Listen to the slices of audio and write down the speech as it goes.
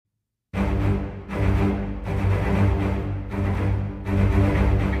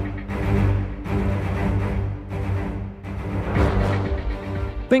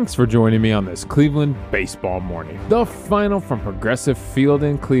Thanks for joining me on this Cleveland baseball morning. The final from Progressive Field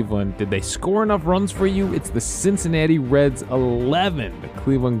in Cleveland. Did they score enough runs for you? It's the Cincinnati Reds 11, the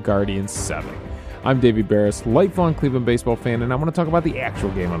Cleveland Guardians 7. I'm Davey Barris, lifelong Cleveland baseball fan, and I want to talk about the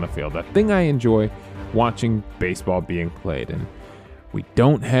actual game on the field, the thing I enjoy watching baseball being played. And we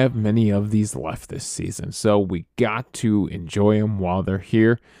don't have many of these left this season, so we got to enjoy them while they're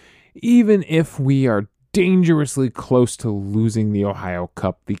here, even if we are dangerously close to losing the Ohio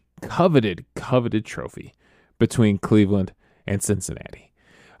Cup, the coveted trophy between Cleveland and Cincinnati.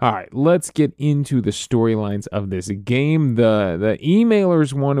 All right, let's get into the storylines of this game. The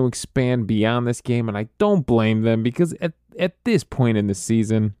emailers want to expand beyond this game, and I don't blame them because at this point in the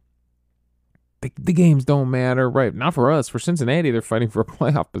season, the games don't matter, right? Not for us. For Cincinnati, they're fighting for a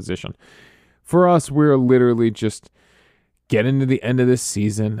playoff position. For us, we're literally just getting to the end of this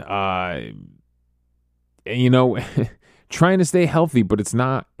season, trying to stay healthy, but it's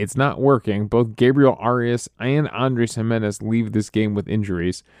not working. Both Gabriel Arias and Andres Gimenez leave this game with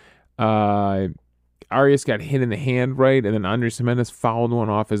injuries. Arias got hit in the hand, right? And then Andres Gimenez fouled one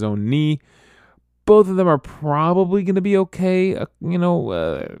off his own knee. Both of them are probably going to be okay.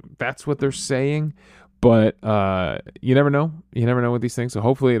 That's what they're saying. But you never know. You never know with these things. So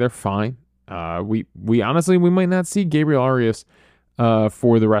hopefully they're fine. We honestly might not see Gabriel Arias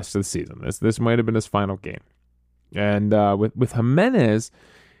for the rest of the season. This might have been his final game. And with Gimenez,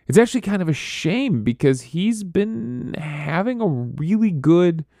 it's actually kind of a shame because he's been having a really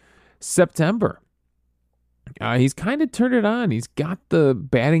good September. He's kind of turned it on. He's got the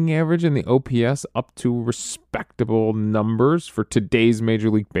batting average and the OPS up to respectable numbers for today's Major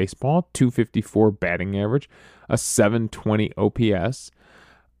League Baseball. 254 batting average, a 720 OPS.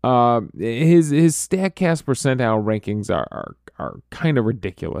 His StatCast percentile rankings are kind of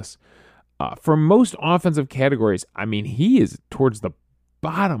ridiculous. For most offensive categories, I mean, he is towards the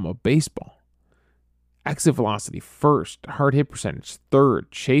bottom of baseball. Exit velocity first, hard hit percentage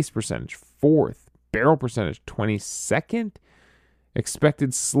third, chase percentage fourth, barrel percentage 22nd,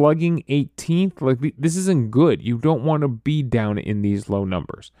 expected slugging 18th. Like, this isn't good. You don't want to be down in these low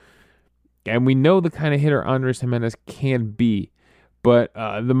numbers. And we know the kind of hitter Andres Gimenez can be, but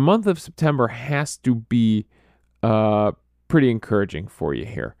the month of September has to be pretty encouraging for you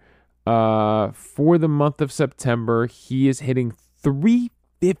here. For the month of September, he is hitting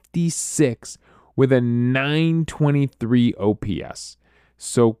 356 with a 923 OPS.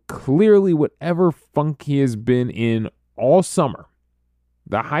 So clearly, whatever funk he has been in all summer,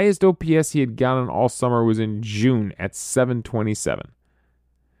 the highest OPS he had gotten all summer was in June at 727.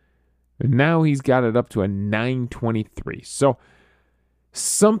 And now he's got it up to a 923. So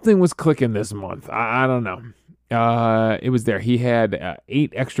something was clicking this month. I don't know. It was there. He had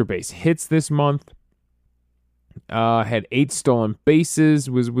 8 extra base hits this month. Had 8 stolen bases.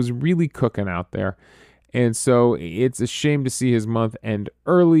 Was really cooking out there. And so it's a shame to see his month end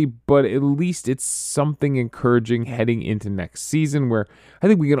early, but at least it's something encouraging heading into next season, where I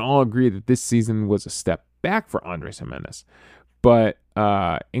think we can all agree that this season was a step back for Andres Gimenez. But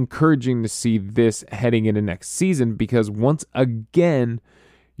encouraging to see this heading into next season, because once again,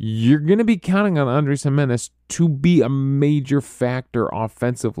 you're going to be counting on Andres Gimenez to be a major factor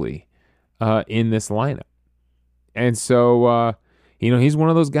offensively in this lineup. And so, he's one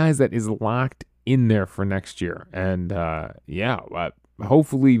of those guys that is locked in there for next year. And,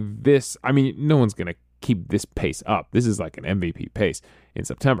 hopefully no one's going to keep this pace up. This is like an MVP pace in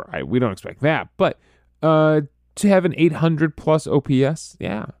September. We don't expect that. But to have an 800-plus OPS,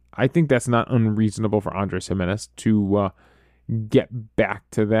 I think that's not unreasonable for Andres Gimenez to get back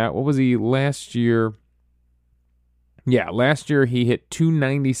to that. What was he last year? Yeah, last year he hit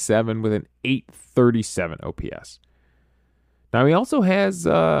 297 with an 837 OPS. Now he also has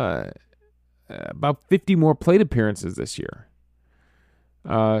about 50 more plate appearances this year.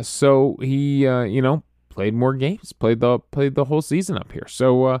 So he played more games, played the whole season up here.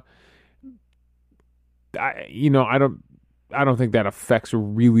 So I don't think that affects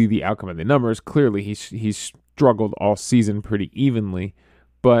really the outcome of the numbers. Clearly he's struggled all season pretty evenly.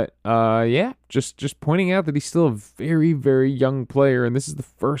 But, just pointing out that he's still a very, very young player, and this is the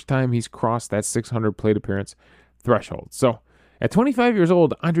first time he's crossed that 600 plate appearance threshold. So, at 25 years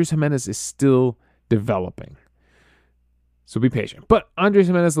old, Andres Gimenez is still developing. So be patient. But Andres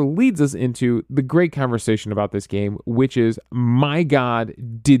Gimenez leads us into the great conversation about this game, which is, my God,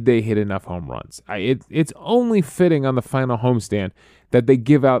 did they hit enough home runs? It's only fitting on the final homestand that they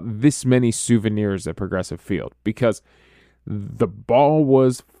give out this many souvenirs at Progressive Field, because the ball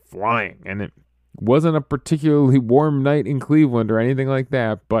was flying, and it wasn't a particularly warm night in Cleveland or anything like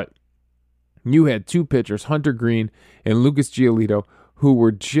that, but you had two pitchers, Hunter Green and Lucas Giolito, who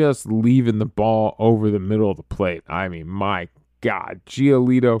were just leaving the ball over the middle of the plate. I mean, my God,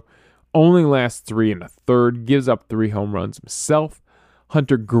 Giolito only lasts 3 1/3, gives up 3 home runs himself.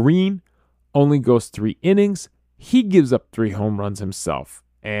 Hunter Green only goes 3 innings. He gives up 3 home runs himself.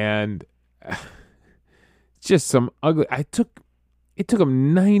 And just some ugly.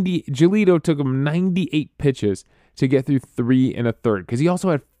 Giolito took him 98 pitches to get through 3 1/3 because he also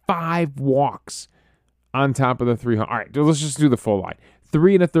had 5 walks on top of the 3 home. All right, let's just do the full line.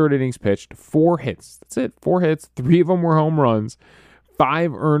 3 1/3 innings pitched, 4 hits. That's it, 4 hits. 3 of them were home runs,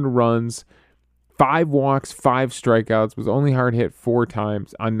 5 earned runs, 5 walks, 5 strikeouts. Was only hard hit 4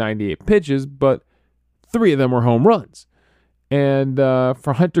 times on 98 pitches, but 3 of them were home runs. And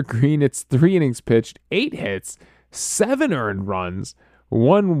for Hunter Green, it's 3 innings pitched, 8 hits, 7 earned runs,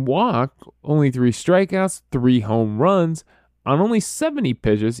 1 walk, only 3 strikeouts, 3 home runs. On only 70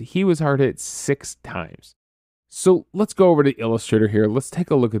 pitches, he was hard hit 6 times. So let's go over to Illustrator here. Let's take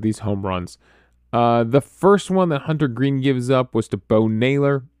a look at these home runs. The first one that Hunter Green gives up was to Bo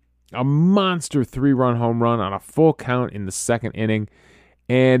Naylor, a monster 3-run home run on a full count in the 2nd inning.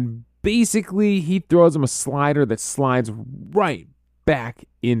 And basically, he throws him a slider that slides right back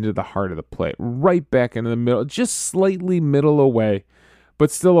into the heart of the plate, right back into the middle, just slightly middle away,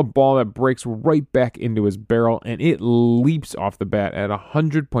 but still a ball that breaks right back into his barrel, and it leaps off the bat at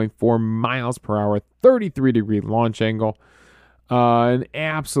 100.4 miles per hour, 33-degree launch angle. An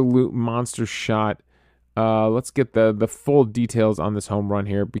absolute monster shot. Let's get the full details on this home run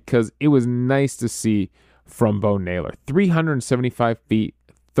here because it was nice to see from Bo Naylor. 375 feet,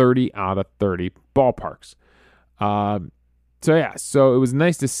 30 out of 30 ballparks. So it was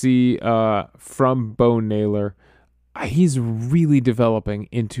nice to see from Bo Naylor. He's really developing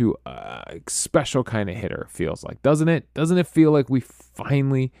into a special kind of hitter, it feels like, doesn't it? Doesn't it feel like we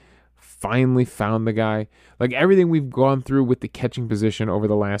finally found the guy? Like everything we've gone through with the catching position over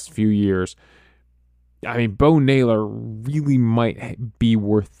the last few years, I mean, Bo Naylor really might be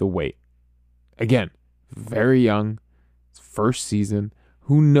worth the wait. Again, very young, first season.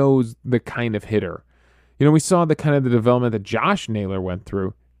 Who knows the kind of hitter? You know, we saw the development that Josh Naylor went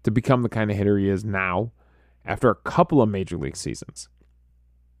through to become the kind of hitter he is now after a couple of major league seasons.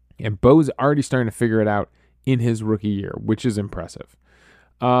 And Bo's already starting to figure it out in his rookie year, which is impressive.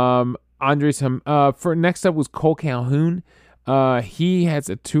 For next up was Cole Calhoun. He has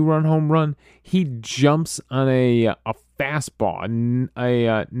a 2-run home run. He jumps on a fastball,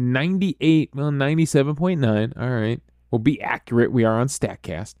 a 97.9. All right. We'll be accurate. We are on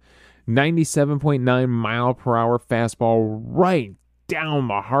StatCast. 97.9 mile per hour fastball right down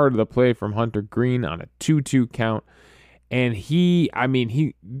the heart of the plate from Hunter Green on a 2-2 count. And they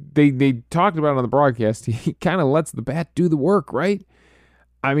talked about it on the broadcast. He kind of lets the bat do the work, right?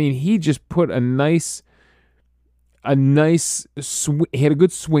 I mean, he just put a nice he had a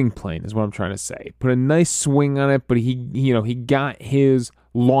good swing plane is what I'm trying to say. Put a nice swing on it, but he got his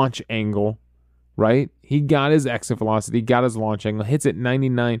launch angle, right? He got his exit velocity, got his launch angle, hits it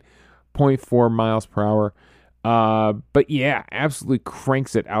 99.4 miles per hour. But yeah, absolutely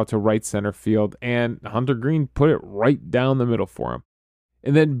cranks it out to right center field, and Hunter Green put it right down the middle for him.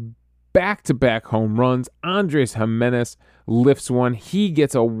 And then back-to-back home runs. Andres Jimenez lifts one. He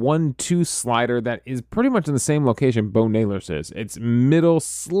gets a 1-2 slider that is pretty much in the same location Bo Naylor's is. It's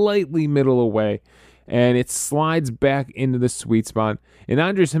slightly middle away, and it slides back into the sweet spot. And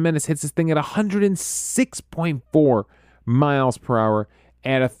Andres Jimenez hits this thing at 106.4 miles per hour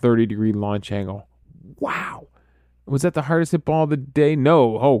at a 30-degree launch angle. Wow. Was that the hardest hit ball of the day?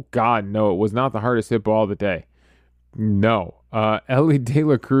 No. Oh, God, no. It was not the hardest hit ball of the day. No. Ellie De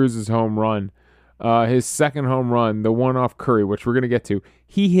La Cruz's home run, his second home run, the one off Curry, which we're going to get to,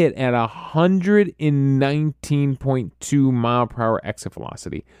 he hit at 119.2 mile per hour exit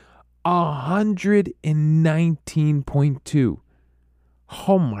velocity. 119.2.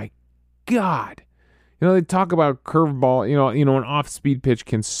 Oh, my God. You know, they talk about curveball, an off-speed pitch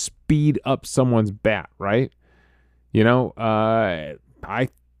can speed up someone's bat, right? I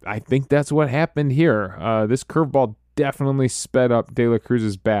think that's what happened here. This curveball definitely sped up De La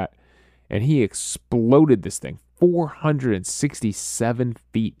Cruz's bat, and he exploded this thing 467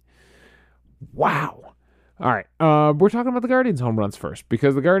 feet. Wow. All right, we're talking about the Guardians' home runs first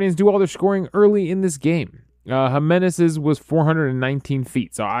because the Guardians do all their scoring early in this game. Jimenez's was 419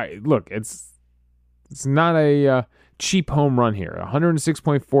 feet, so it's not a cheap home run here.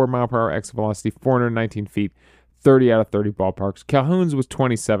 106.4 mile per hour exit velocity, 419 feet, 30 out of 30 ballparks. Calhoun's was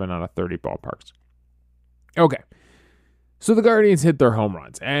 27 out of 30 ballparks. Okay. So the Guardians hit their home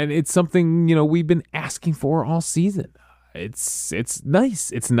runs, and it's something, we've been asking for all season. it's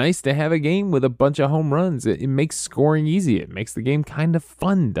nice. It's nice to have a game with a bunch of home runs. It makes scoring easy. It makes the game kind of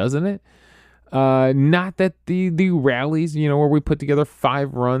fun, doesn't it? Not that the rallies, where we put together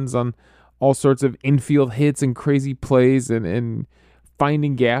 5 runs on all sorts of infield hits and crazy plays and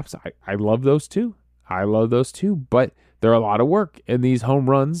finding gaps. I love those too. But they're a lot of work. And these home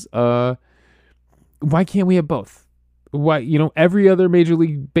runs, why can't we have both? Why, every other Major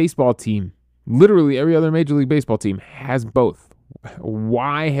League Baseball team, literally every other Major League Baseball team has both.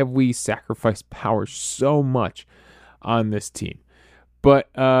 Why have we sacrificed power so much on this team? But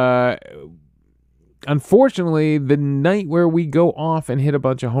unfortunately, the night where we go off and hit a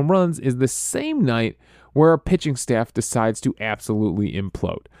bunch of home runs is the same night where our pitching staff decides to absolutely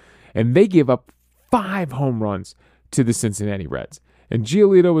implode. And they give up 5 home runs to the Cincinnati Reds. And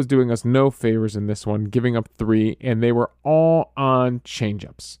Giolito was doing us no favors in this one, giving up 3, and they were all on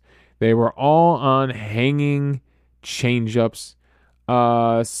changeups. They were all on hanging changeups.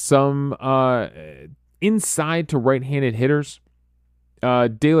 Some inside to right-handed hitters.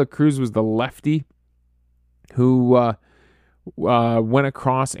 De La Cruz was the lefty who went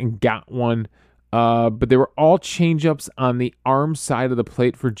across and got one. But they were all changeups on the arm side of the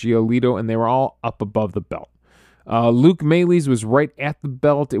plate for Giolito, and they were all up above the belt. Luke Mailey's was right at the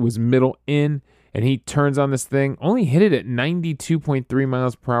belt. It was middle in, and he turns on this thing. Only hit it at 92.3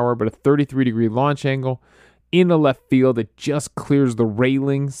 miles per hour, but a 33-degree launch angle in the left field. It just clears the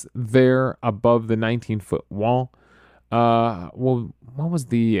railings there above the 19-foot wall. What was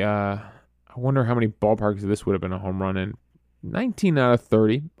the... I wonder how many ballparks this would have been a home run in. 19 out of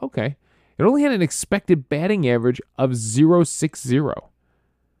 30. Okay. It only had an expected batting average of 0.60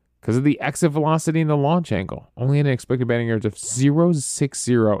 because of the exit velocity and the launch angle. Only had an expected batting average of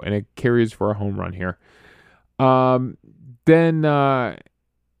 0.60, and it carries for a home run here. Then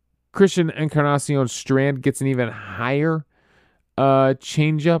Christian Encarnacion Strand gets an even higher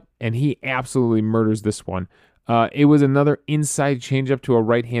changeup, and he absolutely murders this one. It was another inside changeup to a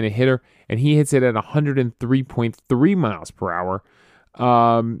right-handed hitter, and he hits it at 103.3 miles per hour.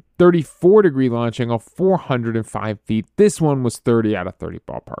 34-degree launch angle, 405 feet. This one was 30 out of 30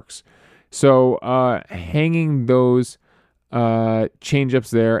 ballparks. So hanging those changeups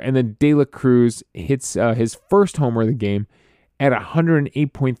there, and then De La Cruz hits his first homer of the game at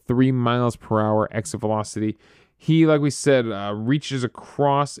 108.3 miles per hour exit velocity. He, like we said, reaches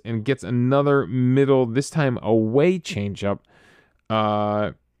across and gets another middle, this time away changeup,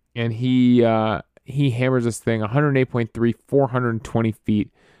 and he hammers this thing 108.3, 420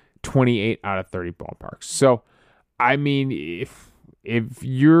 feet, 28 out of 30 ballparks. So, I mean, if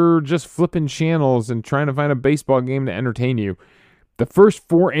you're just flipping channels and trying to find a baseball game to entertain you, the first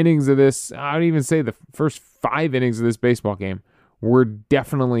 4 innings of this, I would even say the first 5 innings of this baseball game were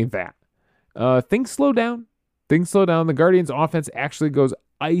definitely that. Things slow down. The Guardians' offense actually goes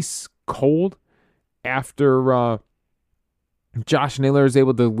ice cold after Josh Naylor is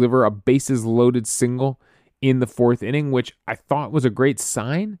able to deliver a bases-loaded single in the 4th inning, which I thought was a great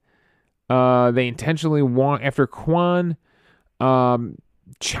sign. They intentionally walk after Kwan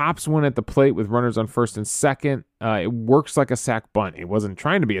chops one at the plate with runners on first and second. It works like a sac bunt. It wasn't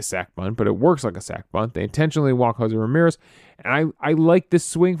trying to be a sac bunt, but it works like a sac bunt. They intentionally walk Jose Ramirez, and I like this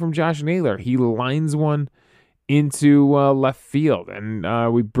swing from Josh Naylor. He lines one into left field,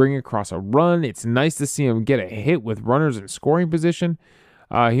 and we bring across a run. It's nice to see him get a hit with runners in scoring position.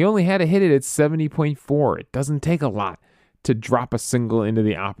 He only had to hit it at 70.4. It doesn't take a lot to drop a single into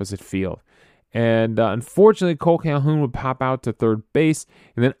the opposite field. And unfortunately, Cole Calhoun would pop out to third base,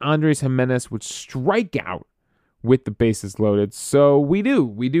 and then Andres Jimenez would strike out with the bases loaded. So we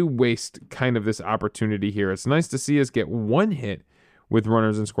do waste kind of this opportunity here. It's nice to see us get one hit with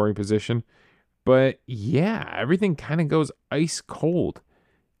runners in scoring position. But yeah, everything kind of goes ice cold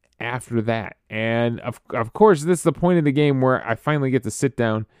after that. And of course, this is the point of the game where I finally get to sit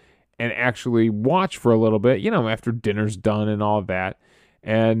down and actually watch for a little bit, after dinner's done and all of that.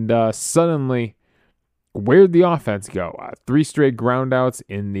 And suddenly, where'd the offense go? 3 straight groundouts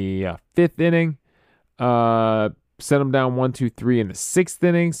in the 5th inning. Set them down 1-2-3 in the 6th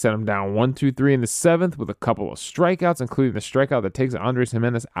inning. Set them down 1-2-3 in the 7th with a couple of strikeouts, including the strikeout that takes Andres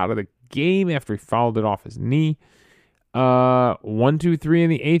Jimenez out of the game after he fouled it off his knee. 1-2-3 in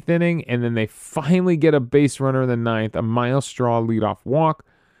the 8th inning, and then they finally get a base runner in the 9th, a Miles Straw leadoff walk,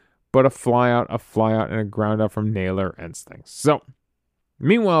 but a flyout, and a groundout from Naylor ends things. So,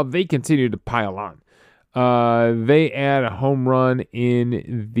 meanwhile, they continue to pile on. They add a home run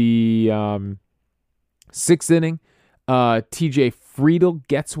in the 6th inning. TJ Friedel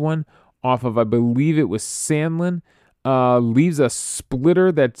gets one off of, I believe it was Sandlin. leaves a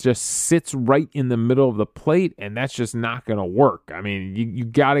splitter that just sits right in the middle of the plate, and that's just not going to work. I mean, you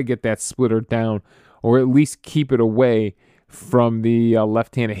got to get that splitter down or at least keep it away from the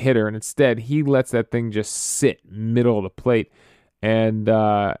left-handed hitter, and instead he lets that thing just sit middle of the plate, and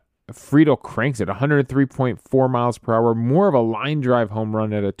Friedel cranks it 103.4 miles per hour, more of a line drive home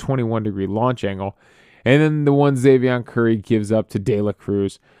run at a 21-degree launch angle, and then the one Xavier Curry gives up to De La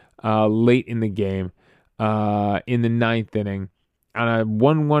Cruz late in the game. In the ninth inning, on a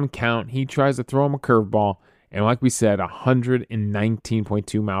 1-1 count, he tries to throw him a curveball, and like we said,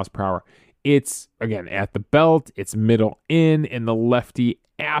 119.2 miles per hour. It's, again, at the belt, it's middle in, and the lefty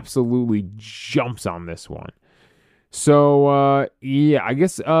absolutely jumps on this one. So, I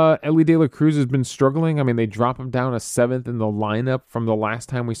guess Elly De La Cruz has been struggling. I mean, they drop him down a 7th in the lineup from the last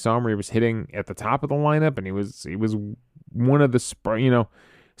time we saw him, where he was hitting at the top of the lineup, and he was one of the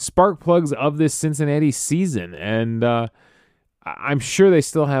spark plugs of this Cincinnati season, and I'm sure they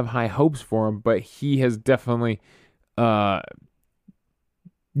still have high hopes for him, but he has definitely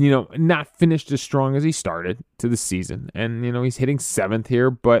not finished as strong as he started to the season, and he's hitting 7th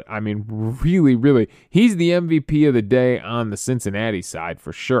here, but I mean, really, he's the MVP of the day on the Cincinnati side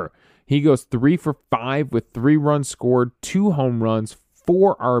for sure. He goes 3 for 5 with 3 runs scored, 2 home runs,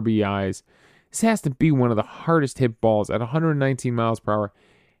 4 RBIs. This has to be one of the hardest hit balls at 119 miles per hour.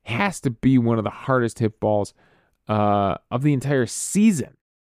 Has to be one of the hardest hit balls of the entire season.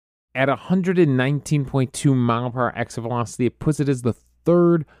 At 119.2 mile per hour exit velocity, it puts it as the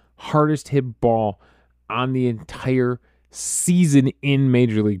 3rd hardest hit ball on the entire season in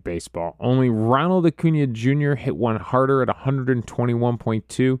Major League Baseball. Only Ronald Acuna Jr. hit one harder at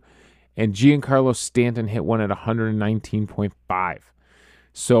 121.2, and Giancarlo Stanton hit one at 119.5.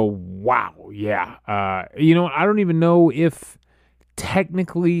 So, wow, yeah. I don't even know if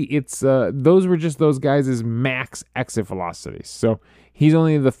technically it's those were just those guys' max exit velocities. So he's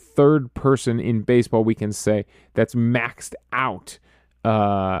only the 3rd person in baseball we can say that's maxed out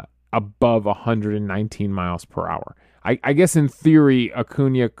above 119 miles per hour. I guess in theory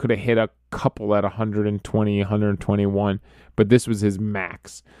Acuna could have hit a couple at 120, 121, but this was his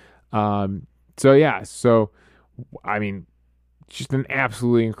max. So I mean, just an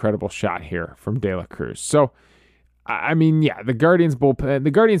absolutely incredible shot here from De La Cruz. So I mean, yeah, the Guardians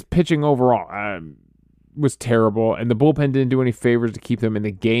pitching overall was terrible, and the bullpen didn't do any favors to keep them in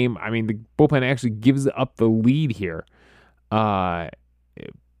the game. I mean, the bullpen actually gives up the lead here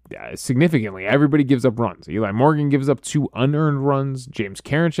significantly. Everybody gives up runs. Eli Morgan gives up 2 unearned runs. James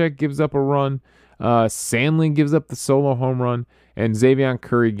Karinchak gives up a run. Sandlin gives up the solo home run, and Xavier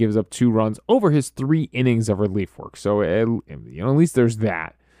Curry gives up 2 runs over his 3 innings of relief work. So at least there's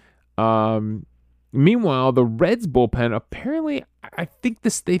that. Meanwhile, the Reds bullpen, apparently, I think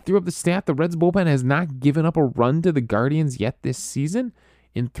they threw up the stat, the Reds bullpen has not given up a run to the Guardians yet this season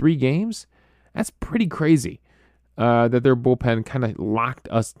in 3 games. That's pretty crazy that their bullpen kind of locked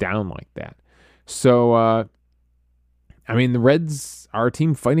us down like that. So, I mean, the Reds are a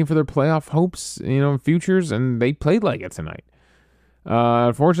team fighting for their playoff hopes, futures, and they played like it tonight.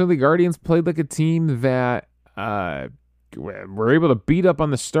 Unfortunately, the Guardians played like a team that were able to beat up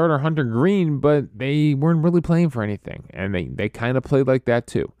on the starter Hunter Green, but they weren't really playing for anything, and they kind of played like that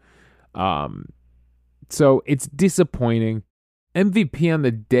too. So it's disappointing. MVP on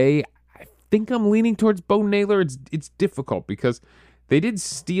the day, I think I'm leaning towards Bo Naylor. It's difficult because they did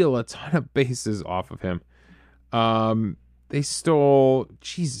steal a ton of bases off of him. They stole,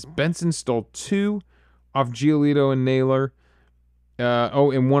 Benson stole 2 off Giolito and Naylor.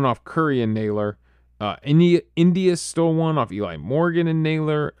 And 1 off Curry and Naylor. India stole 1 off Eli Morgan and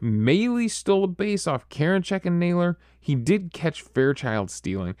Naylor. Mailey stole a base off Karinchak and Naylor. He did catch Fairchild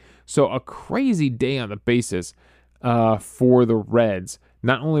stealing. So a crazy day on the bases for the Reds.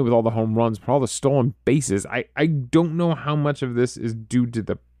 Not only with all the home runs, but all the stolen bases. I don't know how much of this is due to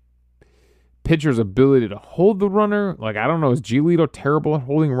the pitcher's ability to hold the runner. Like, I don't know, is Giolito terrible at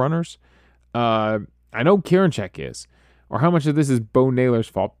holding runners? I know Karinchak is. Or how much of this is Bo Naylor's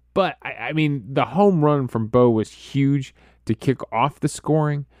fault. But, I mean, the home run from Bo was huge to kick off the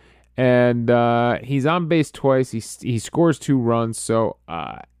scoring. And he's on base twice. He scores 2 runs. So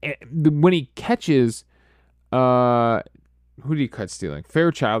when he catches, who did he cut stealing?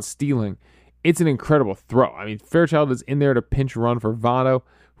 Fairchild stealing. It's an incredible throw. I mean, Fairchild is in there to pinch run for Votto,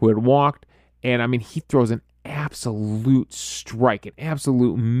 who had walked. And, I mean, he throws an absolute strike, an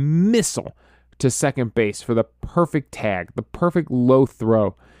absolute missile to second base for the perfect tag, the perfect low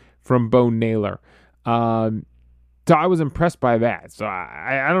throw from Bo Naylor. So I was impressed by that. So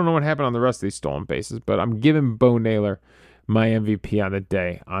I don't know what happened on the rest of these stolen bases, but I'm giving Bo Naylor my MVP on the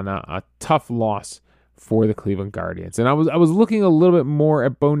day on a tough loss for the Cleveland Guardians. And I was looking a little bit more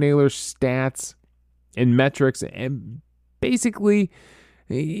at Bo Naylor's stats and metrics, and basically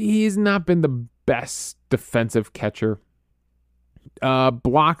he's not been the best defensive catcher.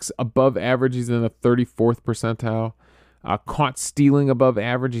 Blocks above average, he's in the 34th percentile. Caught stealing above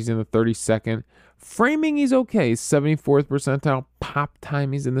average, he's in the 32nd. Framing, he's okay, he's 74th percentile. Pop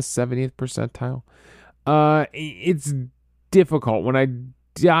time, he's in the 70th percentile. It's difficult when I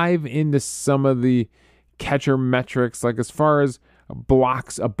dive into some of the catcher metrics, like as far as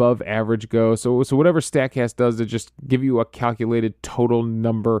blocks above average go. So whatever StatCast does to just give you a calculated total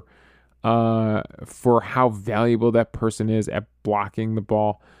number for how valuable that person is at blocking the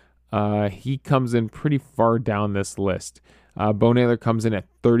ball. He comes in pretty far down this list. Bo Naylor comes in at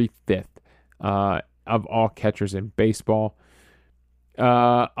 35th of all catchers in baseball.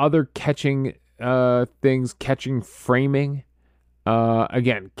 Other catching things, catching framing.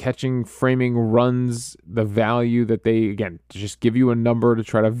 Again, catching framing runs the value that they, again, just give you a number to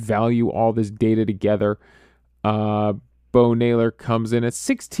try to value all this data together. Bo Naylor comes in at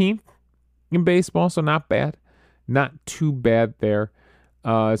 16th in baseball, so not bad. Not too bad there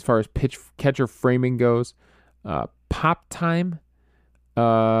as far as catcher framing goes. Pop time,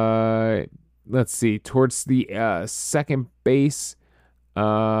 let's see, towards the second base,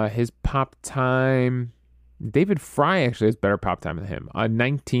 his pop time, David Fry actually has better pop time than him.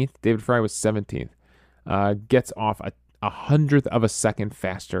 19th, David Fry was 17th. Gets off a 100th of a second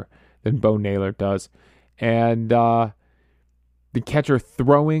faster than Bo Naylor does. And the catcher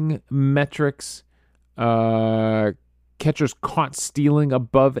throwing metrics, catchers caught stealing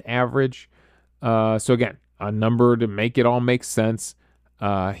above average. So again, a number to make it all make sense.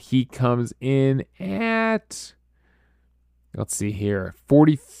 He comes in at, let's see here,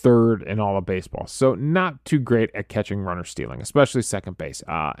 43rd in all of baseball. So not too great at catching runner stealing, especially second base.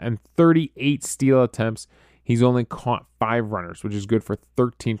 And 38 steal attempts. He's only caught 5 runners, which is good for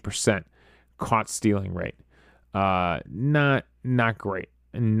 13% caught stealing rate. Not great.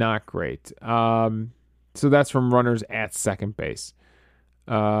 Not great. So that's from runners at second base.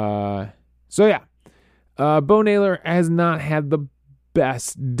 So yeah. Bo Naylor has not had the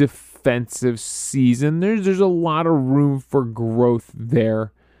best defensive season. There's a lot of room for growth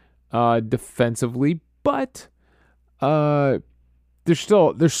there defensively, but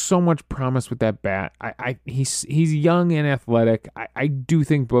there's so much promise with that bat. He's young and athletic. I do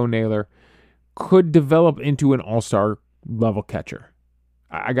think Bo Naylor could develop into an all-star level catcher.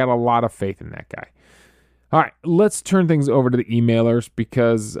 I got a lot of faith in that guy. All right, let's turn things over to the emailers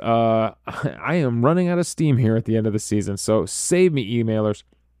because I am running out of steam here at the end of the season. So save me, emailers.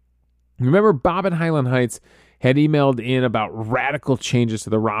 Remember, Bob in Highland Heights had emailed in about radical changes to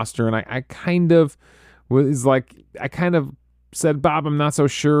the roster, and I kind of said, Bob, I'm not so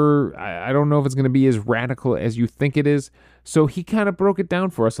sure. I don't know if it's going to be as radical as you think it is. So he kind of broke it down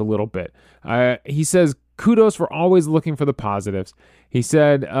for us a little bit. He says, kudos for always looking for the positives. He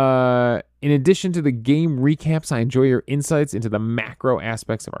said, in addition to the game recaps, I enjoy your insights into the macro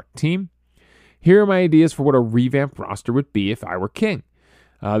aspects of our team. Here are my ideas for what a revamped roster would be if I were king.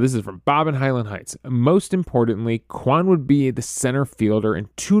 This is from Bob in Highland Heights. Most importantly, Quan would be the center fielder and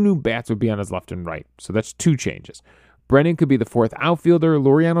 2 new bats would be on his left and right. So that's 2 changes. Brennan could be the 4th outfielder.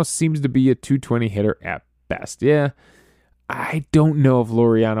 Laureano seems to be a 220 hitter at best. Yeah, I don't know if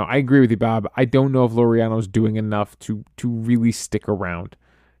Laureano, I agree with you, Bob. I don't know if Laureano's doing enough to really stick around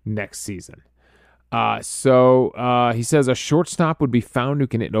next season. So he says a shortstop would be found who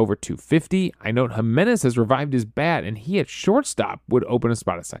can hit over 250. I note Jimenez has revived his bat, and he at shortstop would open a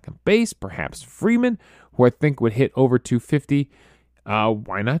spot at second base. Perhaps Freeman, who I think would hit over 250.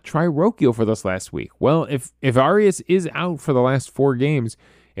 Why not try Rocchio for this last week? Well, if Arias is out for the last 4 games,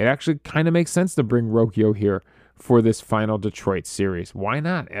 it actually kind of makes sense to bring Rocchio here for this final Detroit series. Why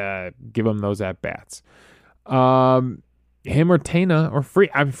not give him those at-bats? Him or Tena or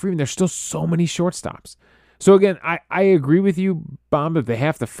Freeman, there's still so many shortstops. So again, I agree with you, Bob, that they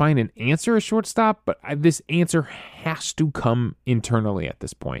have to find an answer at shortstop, but this answer has to come internally at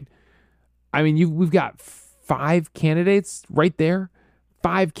this point. I mean, we've got 5 candidates right there.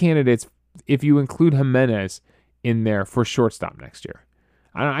 5 candidates if you include Jimenez in there for shortstop next year.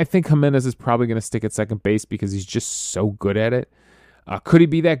 I think Jimenez is probably going to stick at second base because he's just so good at it. Could he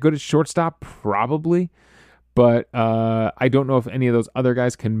be that good at shortstop? Probably. But I don't know if any of those other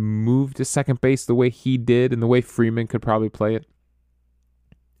guys can move to second base the way he did and the way Freeman could probably play it.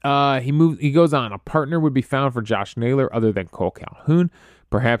 He goes on. A partner would be found for Josh Naylor other than Cole Calhoun.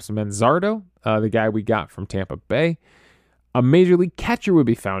 Perhaps Manzardo, the guy we got from Tampa Bay. A major league catcher would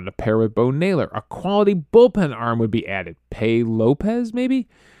be found to pair with Bo Naylor. A quality bullpen arm would be added. Pay Lopez, maybe?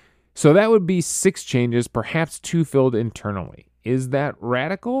 So that would be 6 changes, perhaps 2 filled internally. Is that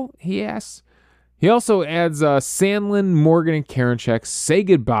radical? He asks. He also adds Sandlin, Morgan, and Karinchak say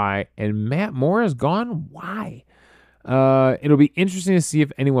goodbye, and Matt Moore is gone. Why? It'll be interesting to see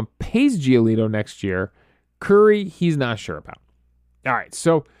if anyone pays Giolito next year. Curry, he's not sure about. All right,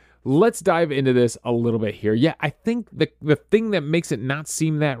 so let's dive into this a little bit here. Yeah, I think the thing that makes it not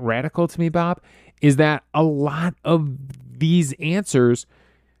seem that radical to me, Bob, is that a lot of these answers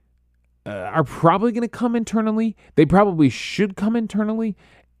are probably going to come internally. They probably should come internally,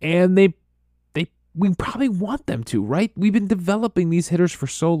 and we probably want them to, right? We've been developing these hitters for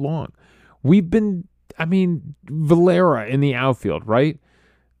so long. Valera in the outfield, right?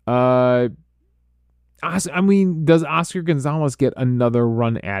 Does Oscar Gonzalez get another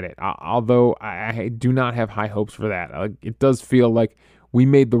run at it? Although I do not have high hopes for that. It does feel like we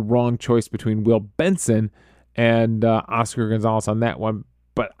made the wrong choice between Will Benson and Oscar Gonzalez on that one.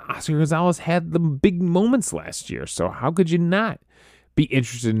 But Oscar Gonzalez had the big moments last year, so how could you not be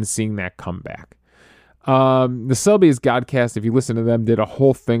interested in seeing that come back? The Selby's Godcast, if you listen to them, did a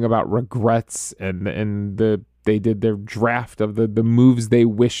whole thing about regrets and they did their draft of the moves they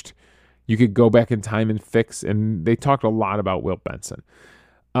wished you could go back in time and fix, and they talked a lot about Will Benson.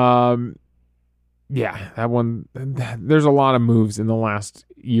 That one, there's a lot of moves in the last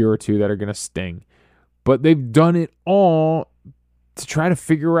year or two that are going to sting, but they've done it all to try to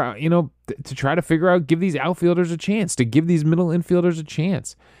figure out, give these outfielders a chance, to give these middle infielders a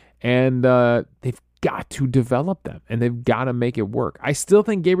chance. And they've got to develop them, and they've got to make it work. I still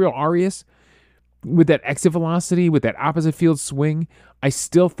think Gabriel Arias, with that exit velocity, with that opposite field swing, I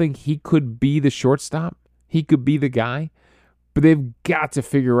still think he could be the shortstop. He could be the guy. But they've got to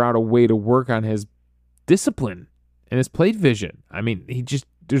figure out a way to work on his discipline and his plate vision. I mean,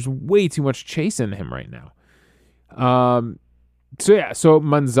 there's way too much chase in him right now. So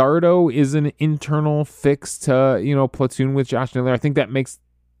Manzardo is an internal fix to, platoon with Josh Naylor. I think that makes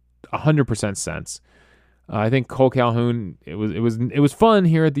 100% sense. I think Cole Calhoun, it was fun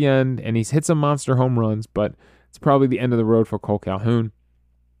here at the end, and he's hit some monster home runs, but it's probably the end of the road for Cole Calhoun.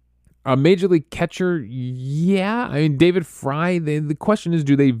 Major League catcher, yeah. I mean, David Fry, the question is,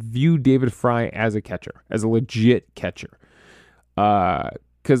 do they view David Fry as a catcher, as a legit catcher?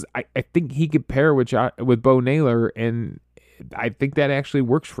 Because I think he could pair with Bo Naylor, and I think that actually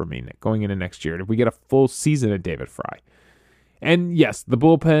works for me going into next year. If we get a full season of David Fry. And yes, the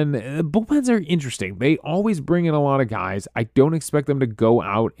bullpens are interesting. They always bring in a lot of guys. I don't expect them to go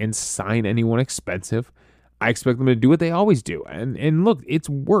out and sign anyone expensive. I expect them to do what they always do. And look, it's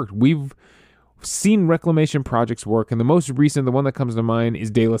worked. We've seen reclamation projects work, and the most recent, the one that comes to mind,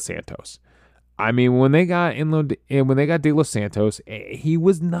 is De Los Santos. I mean, when they got De Los Santos, he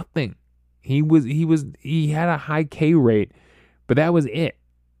was nothing. He had a high K rate, but that was it.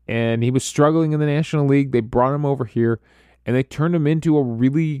 And he was struggling in the National League. They brought him over here, and they turned him into a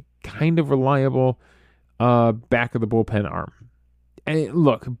really kind of reliable back of the bullpen arm. And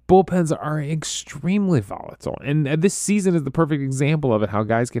look, bullpens are extremely volatile. And this season is the perfect example of it, how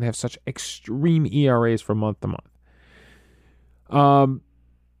guys can have such extreme ERAs from month to month.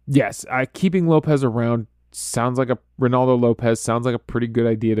 Yes, keeping Lopez around sounds like Ronaldo Lopez sounds like a pretty good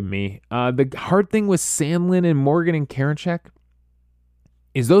idea to me. The hard thing with Sandlin and Morgan and Karinchak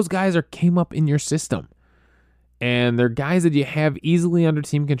is those guys came up in your system. And they're guys that you have easily under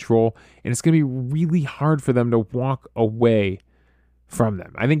team control, and it's going to be really hard for them to walk away from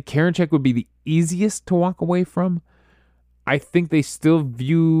them. I think Karinchak would be the easiest to walk away from. I think they still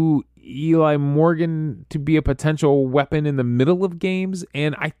view Eli Morgan to be a potential weapon in the middle of games,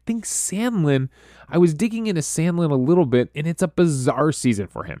 and I think Sandlin, I was digging into Sandlin a little bit, and it's a bizarre season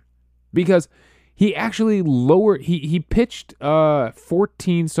for him because he actually he pitched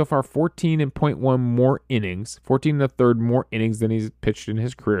 14 so far, 14.1 more innings, 14 and a third more innings than he's pitched in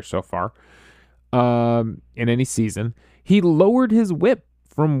his career so far in any season. He lowered his whip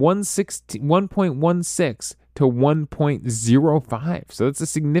from 1.16 to 1.05. So that's a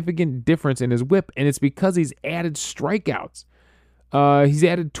significant difference in his whip, and it's because he's added strikeouts. He's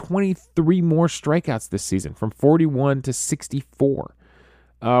added 23 more strikeouts this season, from 41 to 64.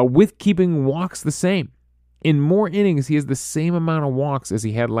 With keeping walks the same. In more innings, he has the same amount of walks as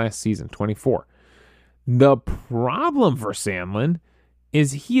he had last season, 24. The problem for Sandlin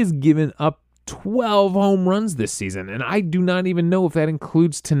is he has given up 12 home runs this season, and I do not even know if that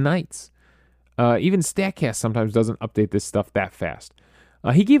includes tonight's. Even StatCast sometimes doesn't update this stuff that fast.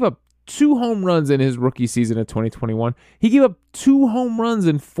 He gave up 2 home runs in his rookie season of 2021. He gave up 2 home runs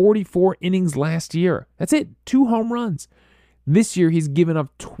in 44 innings last year. That's it, 2 home runs. This year, he's given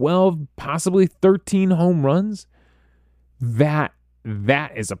up 12, possibly 13 home runs. That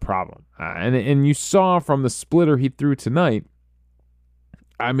that is a problem. And you saw from the splitter he threw tonight,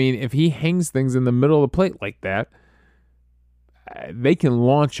 I mean, if he hangs things in the middle of the plate like that, they can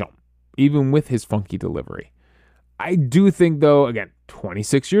launch him, even with his funky delivery. I do think, though, again,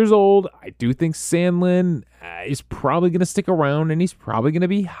 26 years old, I do think Sandlin is probably going to stick around, and he's probably going to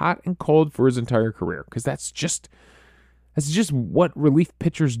be hot and cold for his entire career, because that's just what relief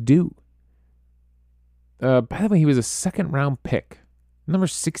pitchers do. By the way, he was a second-round pick, number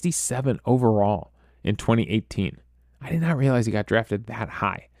 67 overall in 2018. I did not realize he got drafted that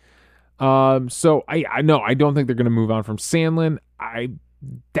high. So I don't think they're going to move on from Sandlin. I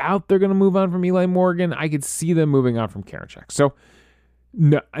doubt they're going to move on from Eli Morgan. I could see them moving on from Karinchak. So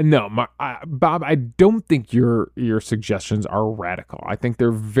no, Bob, I don't think your suggestions are radical. I think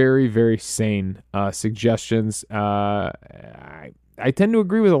they're very, very sane suggestions. I tend to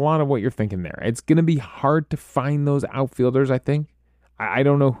agree with a lot of what you're thinking there. It's going to be hard to find those outfielders, I think. I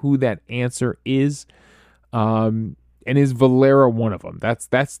don't know who that answer is. And is Valera one of them? That's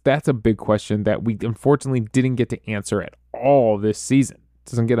a big question that we unfortunately didn't get to answer at all this season.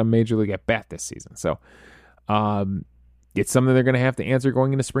 Doesn't get a major league at bat this season. So it's something they're going to have to answer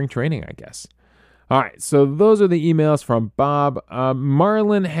going into spring training, I guess. All right, so those are the emails from Bob.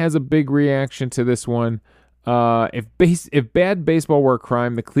 Marlon has a big reaction to this one. If bad baseball were a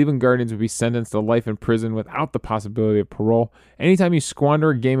crime, the Cleveland Guardians would be sentenced to life in prison without the possibility of parole. Anytime you squander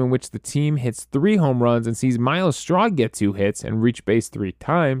a game in which the team hits 3 home runs and sees Miles Straw get 2 hits and reach base 3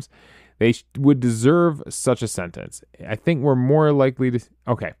 times, they would deserve such a sentence. I think we're more likely to see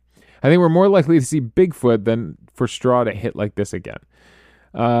Bigfoot than for Straw to hit like this again.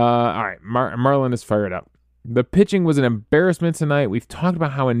 All right, Marlon is fired up. The pitching was an embarrassment tonight. We've talked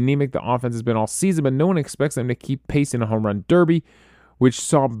about how anemic the offense has been all season, but no one expects them to keep pace in a home run derby, which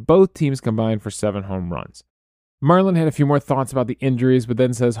saw both teams combine for 7 home runs. Marlon had a few more thoughts about the injuries, but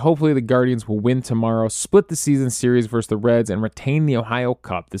then says hopefully the Guardians will win tomorrow, split the season series versus the Reds, and retain the Ohio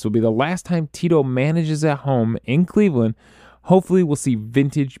Cup. This will be the last time Tito manages at home in Cleveland. Hopefully we'll see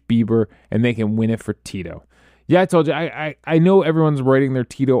vintage Bieber, and they can win it for Tito. Yeah, I told you, I know everyone's writing their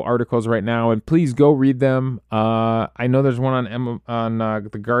Tito articles right now, and please go read them. I know there's one on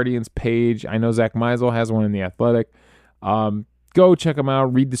the Guardians page. I know Zach Meisel has one in The Athletic. Go check them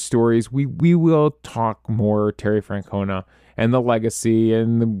out, read the stories. We will talk more Terry Francona and the legacy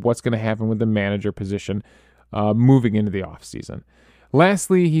and what's going to happen with the manager position moving into the offseason.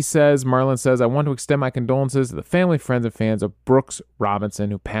 Lastly, Marlon says, I want to extend my condolences to the family, friends, and fans of Brooks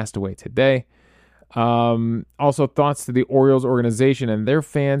Robinson, who passed away today. Also, thoughts to the Orioles organization and their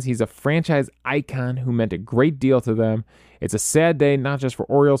fans. He's a franchise icon who meant a great deal to them. It's a sad day, not just for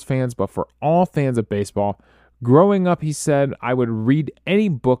Orioles fans, but for all fans of baseball. Growing up, he said, I would read any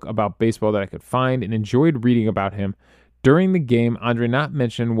book about baseball that I could find and enjoyed reading about him. During the game, Andre Knott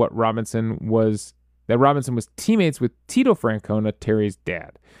mentioned that Robinson was teammates with Tito Francona, Terry's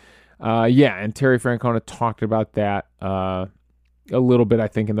dad. And Terry Francona talked about that a little bit, I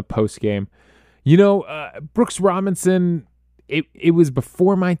think, in the post game. Brooks Robinson, it was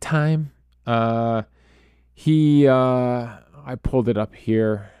before my time. I pulled it up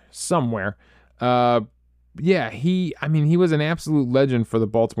here somewhere. He was an absolute legend for the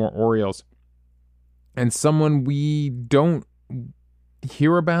Baltimore Orioles, and someone we don't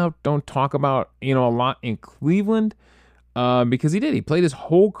hear about, don't talk about, a lot in Cleveland, because he played his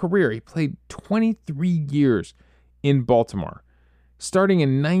whole career. He played 23 years in Baltimore, starting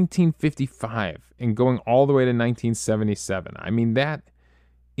in 1955 and going all the way to 1977. I mean, that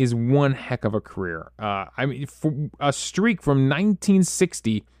is one heck of a career. For a streak from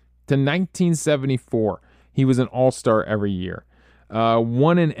 1960 to 1974, he was an all-star every year.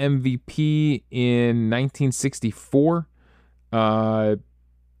 Won an MVP in 1964.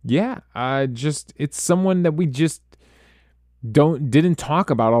 It's someone that we just didn't talk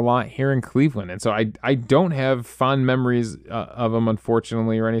about a lot here in Cleveland, and so I don't have fond memories of him,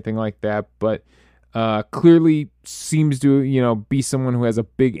 unfortunately, or anything like that. But clearly seems to be someone who has a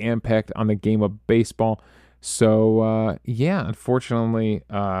big impact on the game of baseball. So unfortunately,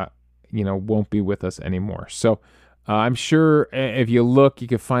 won't be with us anymore. So I'm sure if you look, you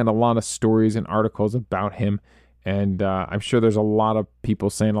can find a lot of stories and articles about him, and I'm sure there's a lot of people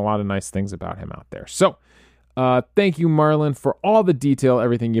saying a lot of nice things about him out there. So. Thank you, Marlon, for all the detail,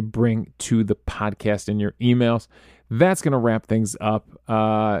 everything you bring to the podcast in your emails. That's going to wrap things up.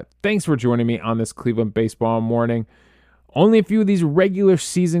 Thanks for joining me on this Cleveland Baseball Morning. Only a few of these regular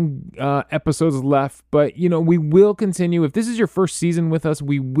season episodes left, but, we will continue. If this is your first season with us,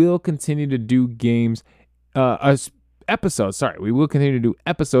 we will continue to do episodes. We will continue to do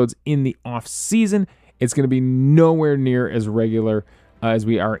episodes in the off season. It's going to be nowhere near as regular as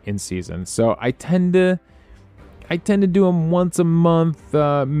we are in season. So I tend to do them once a month.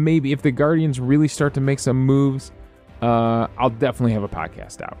 Maybe if the Guardians really start to make some moves, I'll definitely have a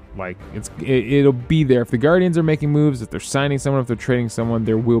podcast out. Like it'll be there. If the Guardians are making moves, if they're signing someone, if they're trading someone,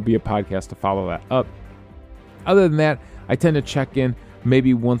 there will be a podcast to follow that up. Other than that, I tend to check in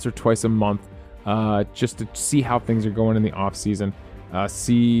maybe once or twice a month, just to see how things are going in the off season.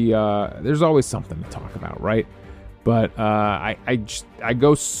 There's always something to talk about, right? But I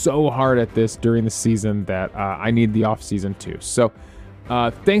go so hard at this during the season that I need the off season too. So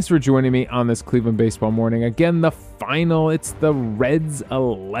thanks for joining me on this Cleveland Baseball Morning. Again, the final, it's the Reds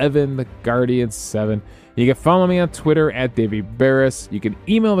 11, the Guardians 7. You can follow me on Twitter at Davey Barris. You can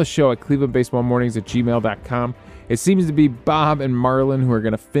email the show at clevelandbaseballmornings@gmail.com. It seems to be Bob and Marlon who are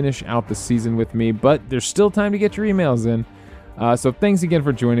going to finish out the season with me, but there's still time to get your emails in. So thanks again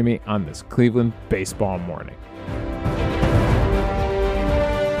for joining me on this Cleveland Baseball Morning.